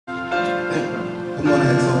I'm going to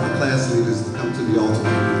ask all the class leaders to come to the altar.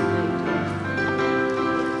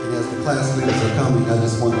 And as the class leaders are coming, I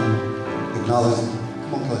just want to acknowledge,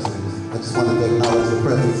 come on class leaders, I just want to acknowledge the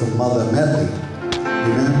presence of Mother Medley.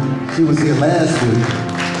 Amen. She was here last week,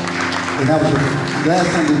 and that was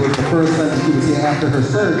last Sunday was the first Sunday she was here after her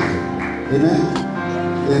surgery. Amen.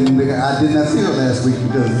 And I did not see her last week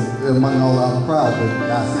because among all our crowd,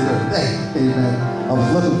 but I see her today. Amen. I was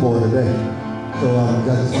looking for her today. So I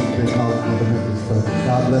just want to acknowledge Mother Medley's presence.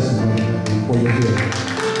 God bless you, Mother Medley, for your here.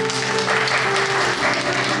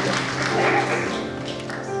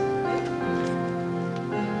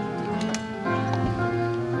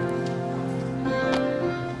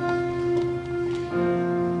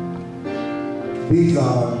 These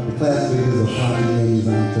are the class leaders of Harmony and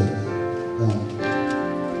Design Church.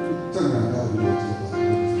 Turn around, God, we want to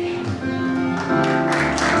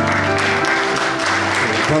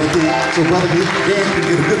look like so Brother Dan can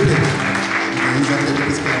get a good picture. He's up there with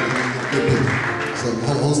his camera, good picture. So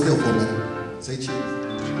hold still for a minute. Say cheese.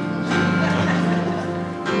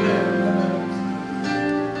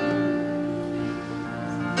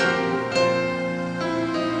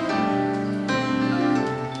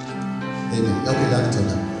 Amen. Okay, y'all can turn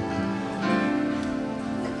that.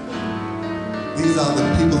 These are the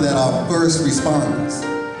people that are first responders,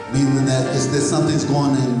 meaning that if there's something's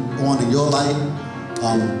going on in your life,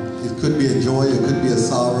 it could be a joy, it could be a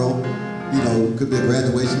sorrow, you know, it could be a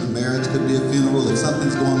graduation, a marriage, it could be a funeral. If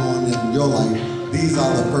something's going on in your life, these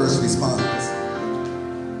are the first responders.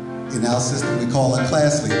 In our system, we call it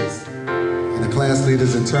class leaders. And the class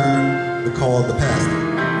leaders, in turn, we call the pastor.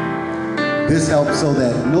 This helps so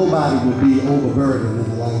that nobody will be overburdened in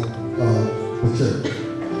the life of the church.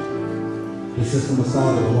 The system was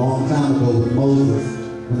started a long time ago with Moses,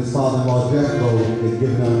 when his father-in-law Jethro had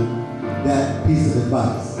given him that piece of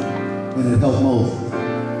advice, and it helped Moses.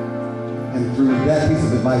 And through that piece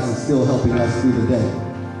of advice, it's still helping us through the day.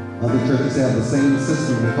 Other churches have the same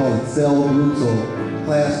system. They call it cell groups or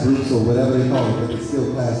class groups or whatever they call it, but it's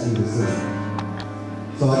still class leader system.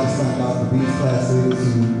 So I just thank God for these class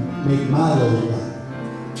leaders who make my load light,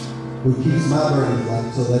 who keeps my burdens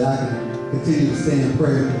light so that I can continue to stay in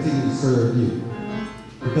prayer and continue to serve you.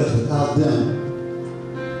 Because without them,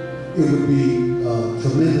 it would be a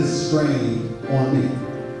tremendous strain on me.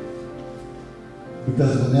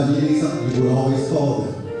 Because whenever you need something, you would always call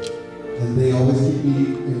them. And they always keep me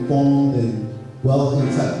informed and well in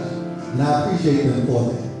touch. And I appreciate them for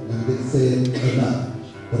that. I didn't say it enough,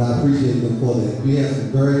 but I appreciate them for that. We have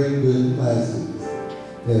some very good class leaders.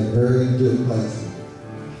 They're very good class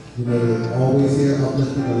leaders. You know, they're always here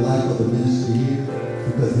uplifting the life of the ministry here,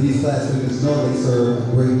 because these class leaders know they serve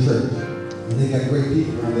a great church. And they got great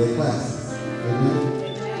people in their classes. Amen?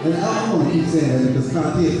 And I don't want to keep saying that because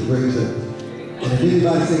Conti is a great church. And if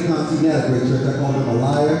anybody say Conti not a great church, I call them a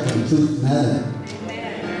liar and the truth not in it.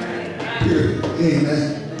 Period. Amen.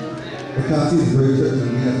 But Conti is a great church, and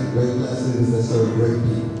we have some great class leaders that serve great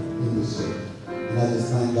people in this church. And I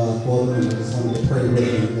just thank God for them, and I just wanted to pray with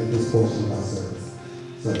them at this portion of our service.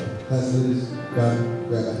 So, class leaders, grab a hand.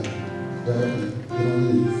 Grab a hand. Get on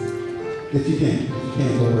your knees. If you can. If you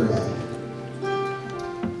can't, don't worry about it.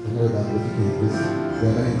 Don't worry about it if you can't. Just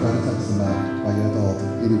grab a hand, try to touch somebody while you're at the altar,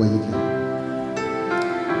 any way you can.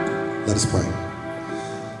 Let us pray.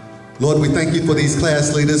 Lord, we thank you for these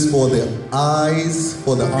class leaders, for the eyes,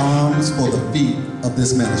 for the arms, for the feet of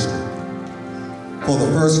this ministry. For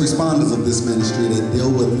the first responders of this ministry that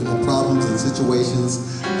deal with problems and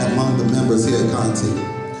situations among the members here at Conti.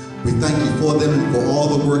 We thank you for them and for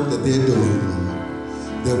all the work that they're doing,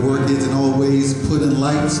 Lord. Their work isn't always put in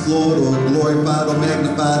lights, Lord, or glorified or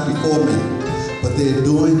magnified before men. But they're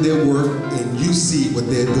doing their work, and you see what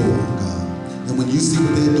they're doing, God. And when you see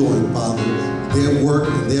what they're doing, Father, their work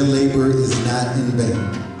and their labor is not in vain.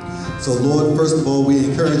 So, Lord, first of all, we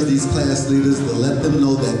encourage these class leaders to let them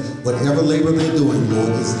know that whatever labor they're doing,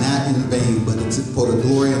 Lord, is not in vain, but it's for the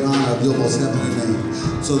glory and honor of your most heavenly name,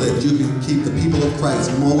 so that you can keep the people of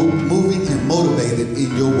Christ moving and motivated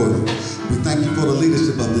in your word. We thank you for the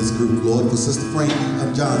leadership of this group, Lord, for Sister Frankie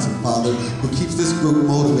Johnson, Father, who keeps this group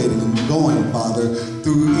motivated and going, Father,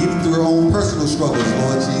 even through her own personal struggles,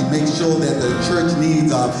 Lord. She makes sure that the church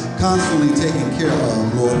needs are constantly taken care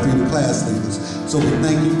of, Lord, through the class leaders. So we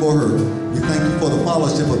thank you for her. We thank you for the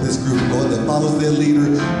fellowship of this group, Lord, that follows their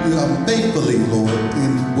leader faithfully, Lord,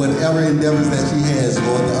 in whatever endeavors that she has,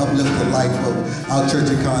 Lord, to uplift the life of our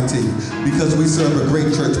church at Conti. Because we serve a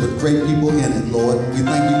great church with great people in it, Lord. We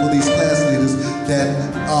thank you for these class leaders that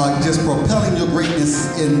are just propelling your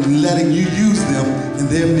greatness and letting you use them in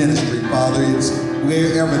their ministry, Father. It's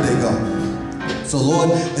wherever they go. So,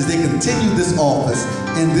 Lord, as they continue this office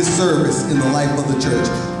and this service in the life of the church.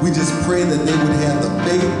 We just pray that they would have the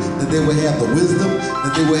faith, that they would have the wisdom,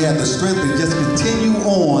 that they would have the strength to just continue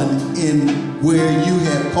on in where you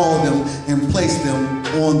have called them and placed them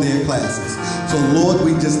on their classes. So Lord,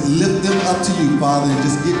 we just lift them up to you, Father, and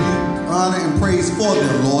just give you honor and praise for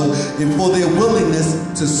them, Lord, and for their willingness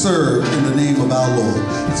to serve in the name of our Lord.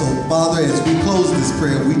 So Father, as we close this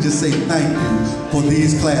prayer, we just say thank you for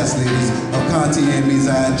these class leaders of Cantiami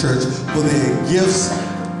Zion Church, for their gifts,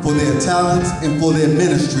 for their talents, and for their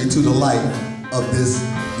ministry to the life of this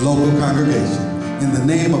local congregation. In the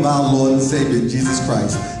name of our Lord and Savior, Jesus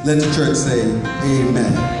Christ, let the church say,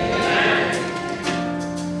 amen.